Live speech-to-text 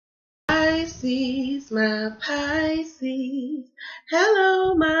Pisces, my Pisces.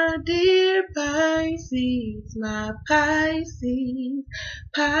 Hello, my dear Pisces, my Pisces,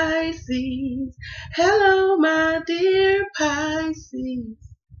 Pisces. Hello, my dear Pisces.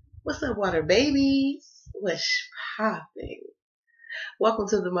 What's up, water babies? What's popping? Welcome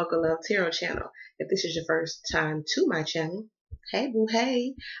to the Mocha Love Tarot channel. If this is your first time to my channel, hey boo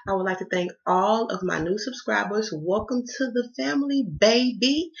hey. I would like to thank all of my new subscribers. Welcome to the family,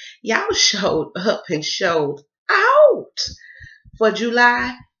 baby. Y'all showed up and showed out for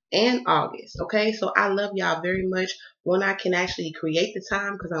July and August. Okay, so I love y'all very much. When I can actually create the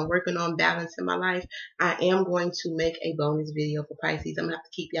time, because I'm working on balance in my life, I am going to make a bonus video for Pisces. I'm gonna have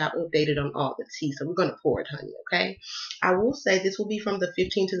to keep y'all updated on all the tea, so we're gonna pour it, honey. Okay, I will say this will be from the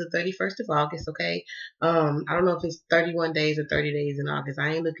 15th to the 31st of August. Okay, I don't know if it's 31 days or 30 days in August. I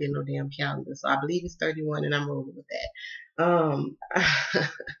ain't looking at no damn calendar, so I believe it's 31, and I'm rolling with that.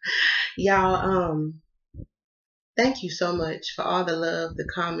 Y'all, thank you so much for all the love, the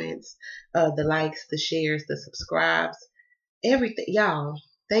comments, the likes, the shares, the subscribes, everything. Y'all,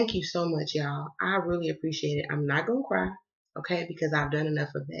 thank you so much, y'all. I really appreciate it. I'm not going to cry, okay, because I've done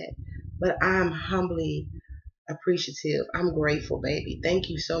enough of that. But I'm humbly appreciative. I'm grateful, baby. Thank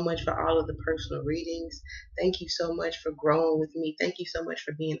you so much for all of the personal readings. Thank you so much for growing with me. Thank you so much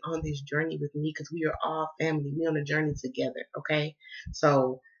for being on this journey with me, because we are all family. We're on a journey together, okay?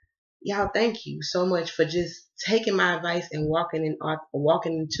 So, y'all, thank you so much for just taking my advice and walking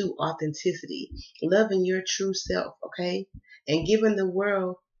into authenticity, loving your true self, okay? And giving the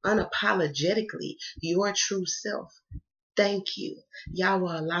world unapologetically your true self. Thank you. Y'all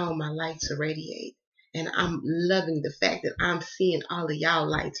are allowing my light to radiate. And I'm loving the fact that I'm seeing all of y'all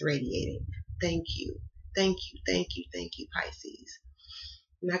lights radiating. Thank you. Thank you. Thank you. Thank you, Pisces.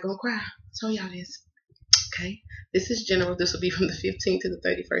 I'm not gonna cry. So y'all this. Okay, this is general. This will be from the 15th to the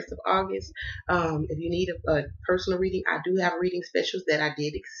 31st of August. If you need a personal reading, I do have reading specials that I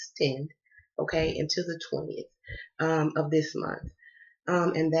did extend, okay, until the 20th of this month.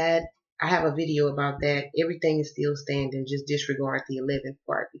 And that I have a video about that. Everything is still standing. Just disregard the 11th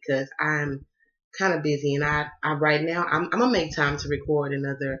part, because I'm kind of busy, and I right now I'm gonna make time to record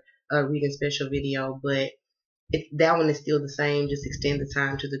another reading special video, but that one is still the same. Just extend the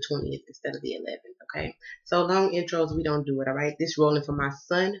time to the 20th instead of the 11th. Okay. So long intros, we don't do it. All right. This rolling for my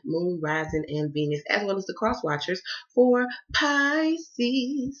sun, moon, rising, and Venus, as well as the cross watchers for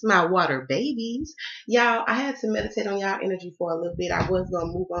Pisces, my water babies. Y'all, I had to meditate on y'all energy for a little bit. I was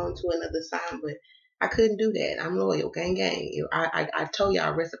gonna move on to another sign, but I couldn't do that. I'm loyal, gang, gang. I told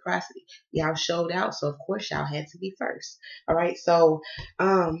y'all reciprocity. Y'all showed out, so of course y'all had to be first. All right. So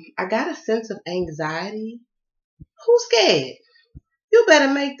I got a sense of anxiety. Who's scared? You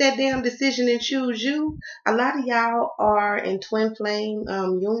better make that damn decision and choose you. A lot of y'all are in twin flame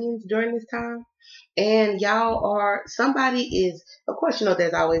unions during this time. And y'all are, somebody is, of course, you know,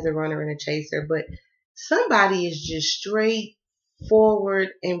 there's always a runner and a chaser, but somebody is just straight forward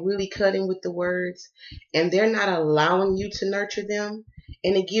and really cutting with the words, and they're not allowing you to nurture them.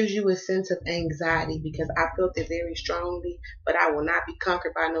 And it gives you a sense of anxiety, because I felt it very strongly, but I will not be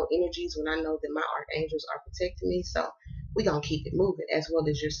conquered by no energies when I know that my archangels are protecting me. So we're going to keep it moving, as well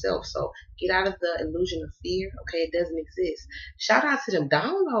as yourself. So get out of the illusion of fear. Okay, it doesn't exist. Shout out to them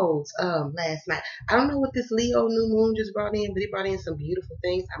downloads last night. I don't know what this Leo new moon just brought in, but it brought in some beautiful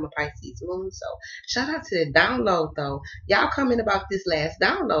things. I'm a Pisces moon, so shout out to the download though. Y'all comment about this last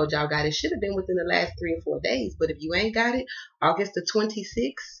download y'all got. It should have been within the last 3 or 4 days, but if you ain't got it, August the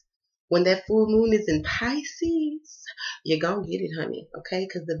 26th, when that full moon is in Pisces, you're gonna get it, honey. Okay,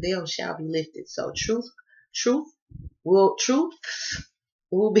 because the veil shall be lifted. So truth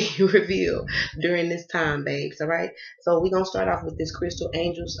will be revealed during this time, babes. All right. So we're gonna start off with this Crystal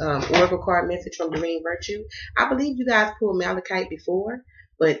Angels Oracle card message from Doreen Virtue. I believe you guys pulled Malachite before,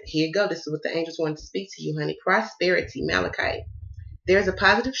 but here you go. This is what the angels wanted to speak to you, honey. Prosperity, Malachite. There's a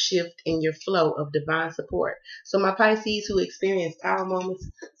positive shift in your flow of divine support. So my Pisces who experienced power moments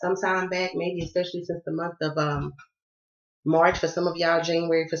some time back, maybe especially since the month of March for some of y'all,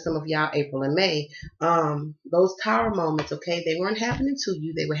 January for some of y'all, April and May. Those tower moments, okay, they weren't happening to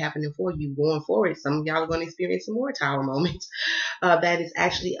you, they were happening for you. Going forward, some of y'all are going to experience some more tower moments. That is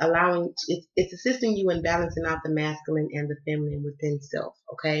actually allowing, it's assisting you in balancing out the masculine and the feminine within self,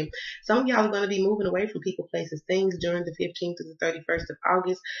 okay? Some of y'all are going to be moving away from people, places, things during the 15th to the 31st of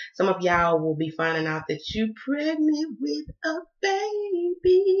August. Some of y'all will be finding out that you're pregnant with a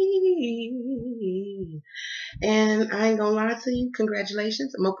baby. And I ain't gonna lie to you,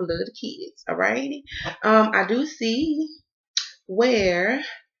 congratulations. Mocha love the kids, alrighty? I do see where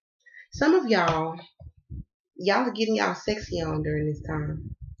some of y'all are getting y'all sexy on during this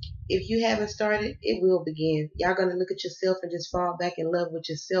time. if you haven't started, it will begin. Y'all gonna look at yourself and just fall back in love with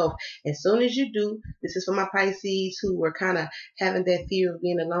yourself. As soon as you do, this is for my Pisces who were kind of having that fear of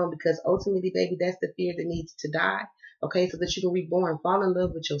being alone, because ultimately, baby, that's the fear that needs to die. Okay, so that you can reborn. Fall in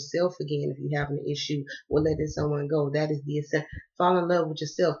love with yourself again if you're having an issue with letting someone go. That is the essence. Fall in love with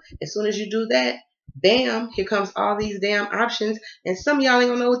yourself. As soon as you do that, bam, here comes all these damn options, and some of y'all ain't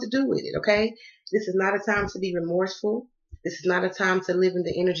gonna know what to do with it, okay? This is not a time to be remorseful. This is not a time to live in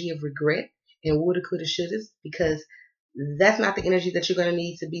the energy of regret and woulda, coulda, shouldas, because that's not the energy that you're gonna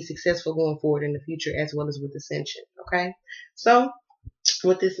need to be successful going forward in the future, as well as with ascension, okay? So,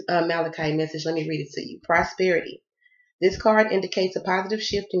 with this Malachi message, let me read it to you. Prosperity. This card indicates a positive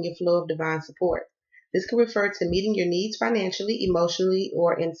shift in your flow of divine support. This could refer to meeting your needs financially, emotionally,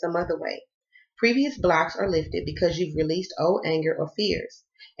 or in some other way. Previous blocks are lifted because you've released old anger or fears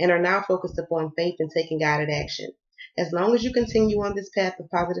and are now focused upon faith and taking guided action. As long as you continue on this path of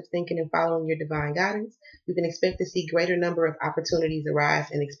positive thinking and following your divine guidance, you can expect to see greater number of opportunities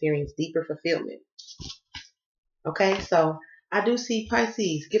arise and experience deeper fulfillment. Okay, so I do see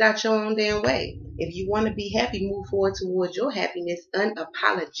Pisces. Get out your own damn way. If you want to be happy, move forward towards your happiness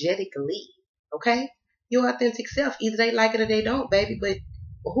unapologetically. Okay? Your authentic self. Either they like it or they don't, baby. But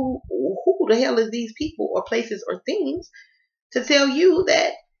who the hell is these people or places or things to tell you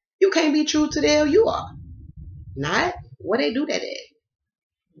that you can't be true to the hell you are? Not where they do that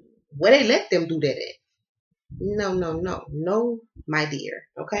at. Where they let them do that at. No, no, no. No, my dear.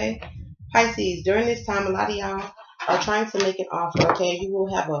 Okay? Pisces, during this time, a lot of y'all are trying to make an offer, okay? You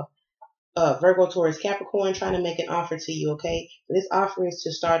will have a Virgo, Taurus, Capricorn trying to make an offer to you, okay? This offer is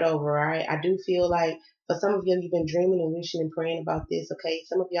to start over, all right? I do feel like for some of you, you've been dreaming and wishing and praying about this, okay?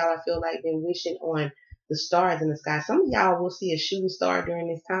 Some of y'all, I feel like, been wishing on the stars in the sky. Some of y'all will see a shooting star during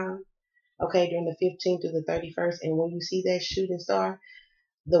this time, okay, during the 15th through the 31st. And when you see that shooting star,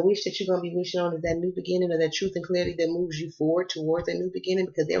 the wish that you're going to be wishing on is that new beginning, or that truth and clarity that moves you forward towards that new beginning,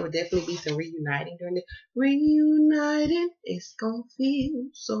 because there will definitely be some reuniting during it. Reuniting, it's going to feel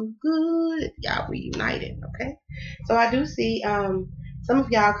so good. Y'all reuniting, okay? So I do see some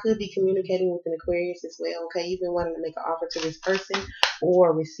of y'all could be communicating with an Aquarius as well, okay? You've been wanting to make an offer to this person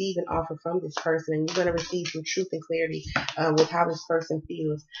or receive an offer from this person, and you're going to receive some truth and clarity with how this person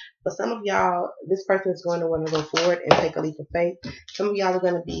feels. For some of y'all, this person is going to want to go forward and take a leap of faith. Some of y'all are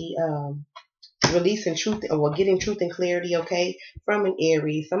going to be releasing truth or getting truth and clarity, okay, from an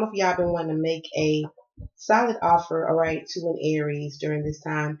Aries. Some of y'all been wanting to make a solid offer, all right, to an Aries during this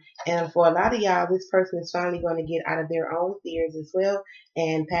time. And for a lot of y'all, this person is finally going to get out of their own fears as well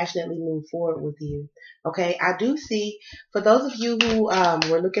and passionately move forward with you. Okay, I do see for those of you who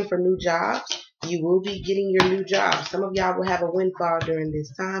were looking for new jobs, you will be getting your new job. Some of y'all will have a windfall during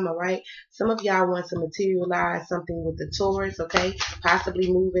this time, all right? Some of y'all want to materialize something with the Taurus, okay?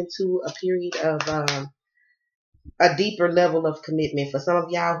 Possibly move into a period of a deeper level of commitment. For some of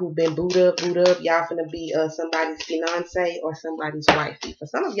y'all who've been booed up, y'all finna be somebody's fiance or somebody's wifey. For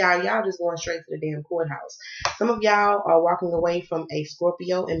some of y'all, y'all just going straight to the damn courthouse. Some of y'all are walking away from a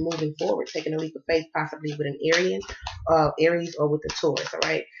Scorpio and moving forward, taking a leap of faith, possibly with an Aries or with a Taurus, all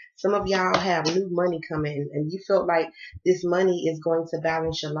right? Some of y'all have new money coming, and you felt like this money is going to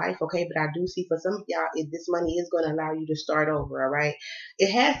balance your life, okay? But I do see for some of y'all, this money is going to allow you to start over, all right?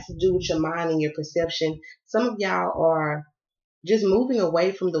 It has to do with your mind and your perception. Some of y'all are just moving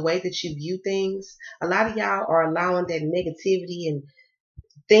away from the way that you view things. A lot of y'all are allowing that negativity and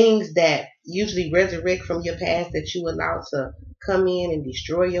things that usually resurrect from your past that you allow to come in and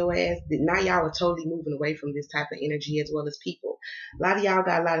destroy your ass. Now y'all are totally moving away from this type of energy as well as people. A lot of y'all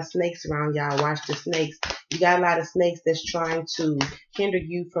got a lot of snakes around y'all. Watch the snakes. You got a lot of snakes that's trying to hinder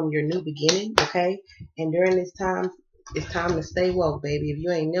you from your new beginning, okay? And during this time, it's time to stay woke, baby. If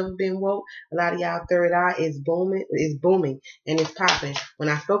you ain't never been woke, a lot of y'all third eye is booming, and it's popping. When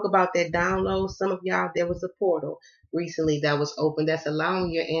I spoke about that download, some of y'all, there was a portal recently that was open that's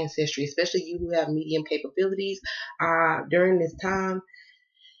allowing your ancestry, especially you who have medium capabilities, during this time.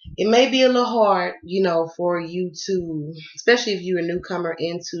 It may be a little hard, for you to, especially if you're a newcomer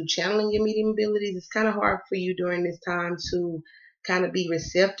into channeling your medium abilities, it's kind of hard for you during this time to kind of be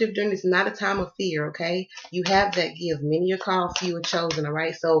receptive during this. Not a time of fear, okay? You have that gift. Many are called, few are chosen, all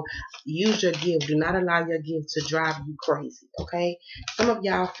right? So use your gift. Do not allow your gift to drive you crazy, okay? Some of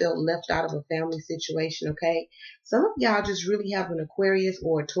y'all felt left out of a family situation, okay? Some of y'all just really have an Aquarius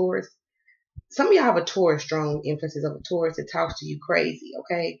or a Taurus. Some of y'all have a Taurus, strong emphasis of a Taurus that talks to you crazy,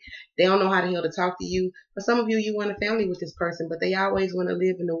 okay? They don't know how the hell to talk to you. For some of you, you want a family with this person, but they always want to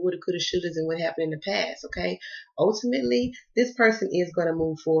live in the woulda, coulda, shouldas and what happened in the past, okay? Ultimately, this person is going to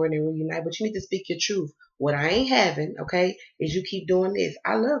move forward and reunite, but you need to speak your truth. What I ain't having, okay, is you keep doing this.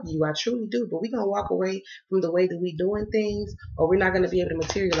 I love you, I truly do, but we're gonna walk away from the way that we doing things, or we're not gonna be able to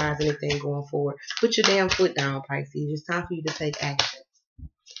materialize anything going forward. Put your damn foot down, Pisces. It's time for you to take action.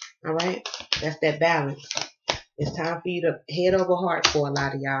 All right, that's that balance. It's time for you to head over heart for a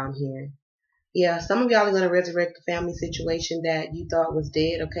lot of y'all. I'm hearing. Yeah, some of y'all are going to resurrect the family situation that you thought was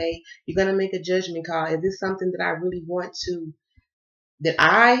dead, okay? You're going to make a judgment call. Is this something that I really want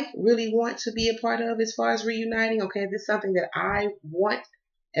to be a part of as far as reuniting? Okay, is this something that I want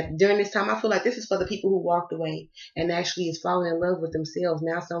during this time? I feel like this is for the people who walked away and actually is falling in love with themselves.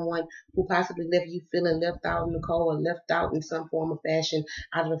 Now someone who possibly left you feeling left out in the cold or left out in some form of fashion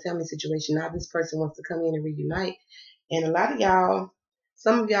out of a family situation. Now this person wants to come in and reunite. And a lot of y'all,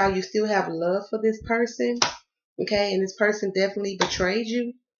 some of y'all, you still have love for this person, okay? And this person definitely betrayed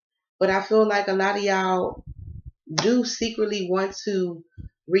you. But I feel like a lot of y'all do secretly want to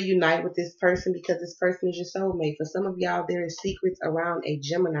reunite with this person because this person is your soulmate. For some of y'all, there is secrets around a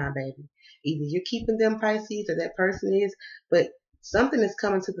Gemini, baby. Either you're keeping them, Pisces, or that person is, but something is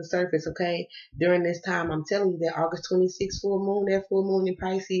coming to the surface, okay? During this time, I'm telling you that August 26th full moon, that full moon in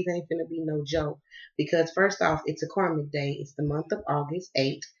Pisces ain't gonna be no joke. Because first off, it's a karmic day. It's the month of August,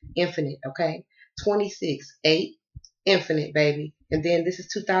 8, infinite, okay? 26, 8, infinite, baby. And then this is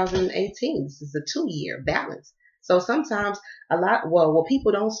 2018. This is a 2-year balance. So sometimes what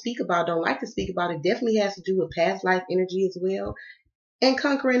people don't like to speak about, it definitely has to do with past life energy as well, and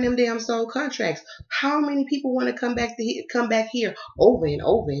conquering them damn soul contracts. How many people want to come back here over and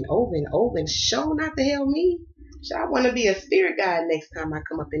over and over and over and show not to hell me? I want to be a spirit guide next time I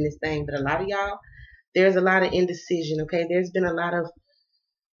come up in this thing. But a lot of y'all, there's a lot of indecision, okay? There's been a lot of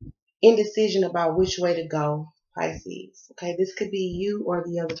indecision about which way to go, Pisces. Okay, this could be you or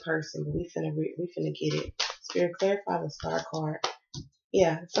the other person, but we finna get it. Spirit, clarify the star card.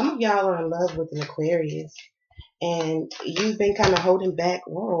 Yeah, some of y'all are in love with an Aquarius, and you've been kind of holding back.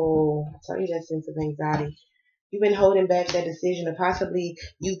 Whoa, tell you that sense of anxiety. You've been holding back that decision, or possibly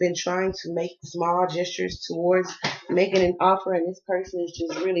you've been trying to make small gestures towards making an offer, and this person is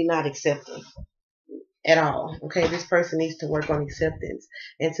just really not accepting at all. Okay, this person needs to work on acceptance.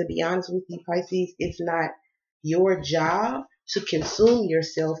 And to be honest with you, Pisces, it's not your job to consume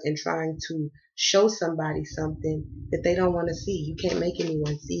yourself in trying to show somebody something that they don't want to see. You can't make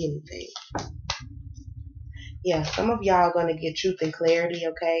anyone see anything. Yeah, some of y'all are going to get truth and clarity,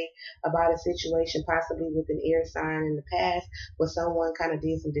 okay, about a situation possibly with an air sign in the past where someone kind of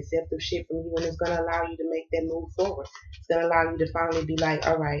did some deceptive shit from you, and it's going to allow you to make that move forward. It's going to allow you to finally be like,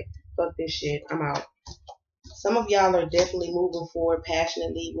 all right, fuck this shit, I'm out. Some of y'all are definitely moving forward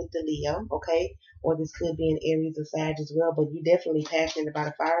passionately with the Leo, okay? Or this could be an Aries or Sag as well, but you're definitely passionate about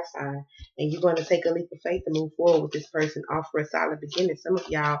a fire sign. And you're going to take a leap of faith to move forward with this person, offer a solid beginning. Some of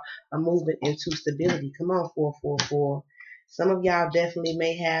y'all are moving into stability. Come on, 444. Some of y'all definitely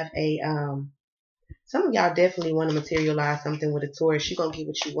may have some of y'all definitely want to materialize something with a Taurus. You're going to get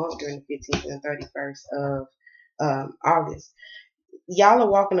what you want during the 15th and 31st of August. Y'all are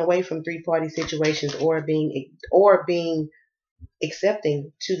walking away from 3-party situations or being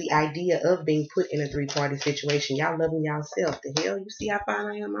accepting to the idea of being put in a 3-party situation. Y'all loving y'allself. The hell, you see how fine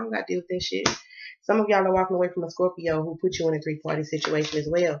I am? I don't got to deal with that shit. Some of y'all are walking away from a Scorpio who put you in a 3-party situation as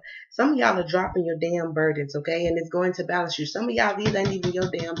well. Some of y'all are dropping your damn burdens, okay? And it's going to balance you. Some of y'all, these ain't even your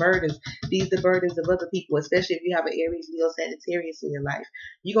damn burdens. These are the burdens of other people, especially if you have an Aries, Leo, Sagittarius in your life.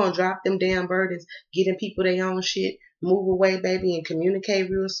 You're going to drop them damn burdens, getting people their own shit, move away, baby, and communicate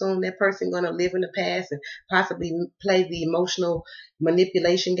real soon. That person going to live in the past and possibly play the emotional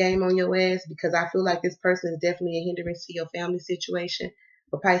manipulation game on your ass, because I feel like this person is definitely a hindrance to your family situation.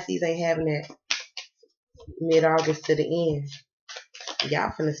 But Pisces ain't having that. Mid-August to the end,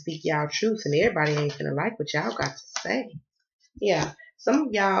 y'all finna speak y'all truth, and everybody ain't finna like what y'all got to say. Yeah, some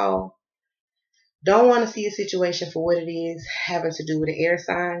of y'all don't want to see a situation for what it is, having to do with an air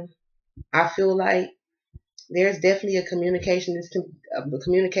sign. I feel like there's definitely a communication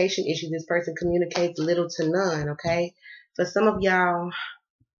issue. This person communicates little to none, okay? For some of y'all,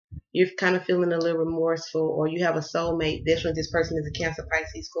 you're kind of feeling a little remorseful, or you have a soulmate. Definitely this person is a Cancer,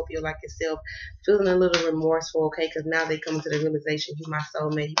 Pisces, Scorpio like yourself, feeling a little remorseful, okay, because now they come to the realization, you're my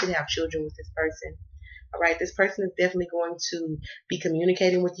soulmate. You could have children with this person. All right, this person is definitely going to be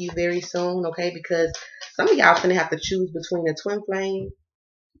communicating with you very soon, okay, because some of y'all going to have to choose between a twin flame,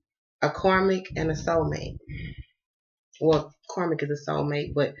 a karmic, and a soulmate. Well, karmic is a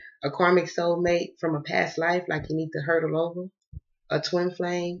soulmate, but a karmic soulmate from a past life, like you need to hurdle over, a twin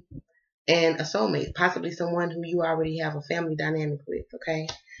flame, and a soulmate, possibly someone who you already have a family dynamic with, okay?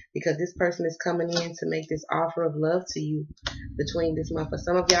 because this person is coming in to make this offer of love to you between this month. For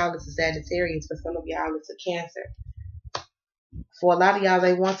some of y'all, it's a Sagittarius. For some of y'all, it's a Cancer. For a lot of y'all,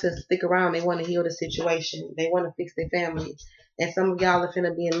 they want to stick around. They want to heal the situation. They want to fix their family. And some of y'all are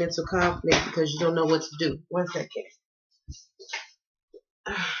finna be in mental conflict because you don't know what to do. One second.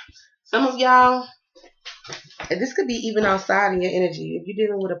 Some of y'all, and this could be even outside of your energy. If you're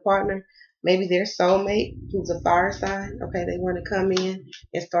dealing with a partner, maybe their soulmate who's a fire sign, okay, they want to come in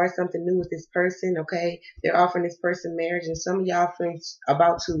and start something new with this person, okay? They're offering this person marriage, and some of y'all friends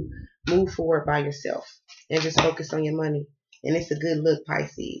about to move forward by yourself and just focus on your money. And it's a good look,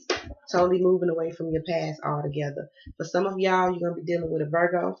 Pisces. Totally moving away from your past altogether. For some of y'all, you're going to be dealing with a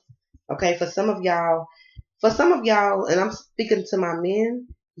Virgo. Okay, for some of y'all, and I'm speaking to my men,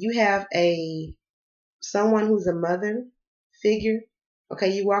 you have someone who's a mother figure.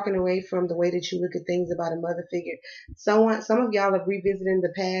 Okay, you walking away from the way that you look at things about a mother figure. Some of y'all are revisiting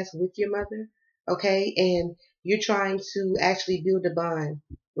the past with your mother. Okay, and you're trying to actually build a bond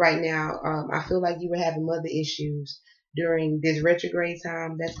right now. I feel like you were having mother issues during this retrograde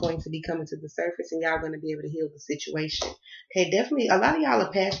time. That's going to be coming to the surface, and y'all going to be able to heal the situation. Okay, definitely. A lot of y'all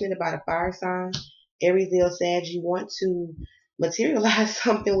are passionate about a fire sign, Aries, Leo, Sag. You want to materialize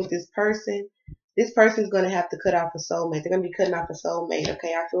something with this person. This person's going to have to cut off a soulmate. They're going to be cutting off a soulmate,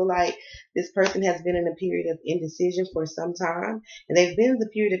 okay? I feel like this person has been in a period of indecision for some time. And they've been in the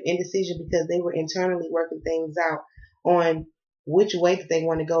period of indecision because they were internally working things out on which way that they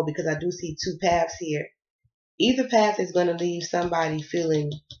want to go, because I do see two paths here. Either path is going to leave somebody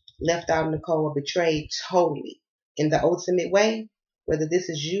feeling left out in the cold or betrayed totally in the ultimate way, whether this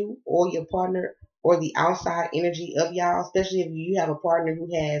is you or your partner or the outside energy of y'all, especially if you have a partner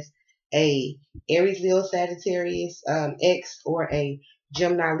who has a Aries, Leo, Sagittarius X, or a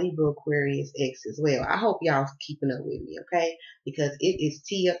Gemini, Libra, Aquarius X as well. I hope y'all keeping up with me, okay? Because it is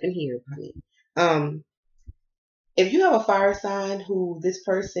tea up in here, honey. If you have a fire sign who this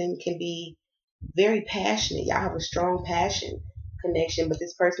person can be very passionate, y'all have a strong passion connection, but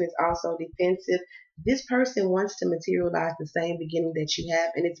this person is also defensive. This person wants to materialize the same beginning that you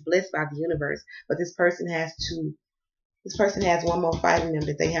have, and it's blessed by the universe. But this person has one more fight in them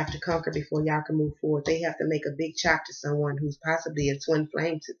that they have to conquer before y'all can move forward. They have to make a big chop to someone who's possibly a twin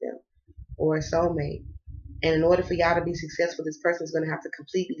flame to them or a soulmate. And in order for y'all to be successful, this person is going to have to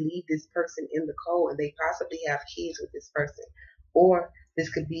completely leave this person in the cold, and they possibly have kids with this person. Or this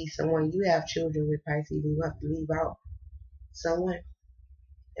could be someone you have children with, Pisces, and you have to leave out someone.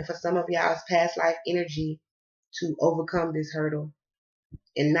 And for some of y'all, it's past life energy to overcome this hurdle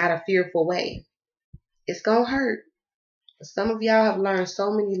in not a fearful way. It's going to hurt. Some of y'all have learned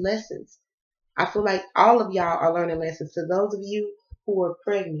so many lessons. I feel like all of y'all are learning lessons. To those of you who are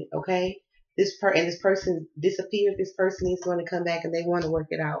pregnant, okay? This person disappeared. This person is going to come back and they want to work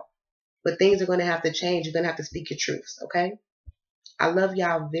it out. But things are going to have to change. You're going to have to speak your truths, okay? I love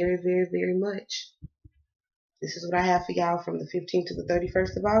y'all very, very, very much. This is what I have for y'all from the 15th to the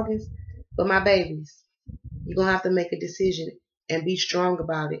 31st of August. But my babies, you're going to have to make a decision and be strong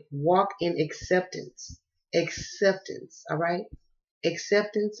about it. Walk in acceptance. Acceptance, all right?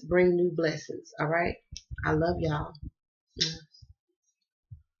 Acceptance bring new blessings, all right? I love y'all.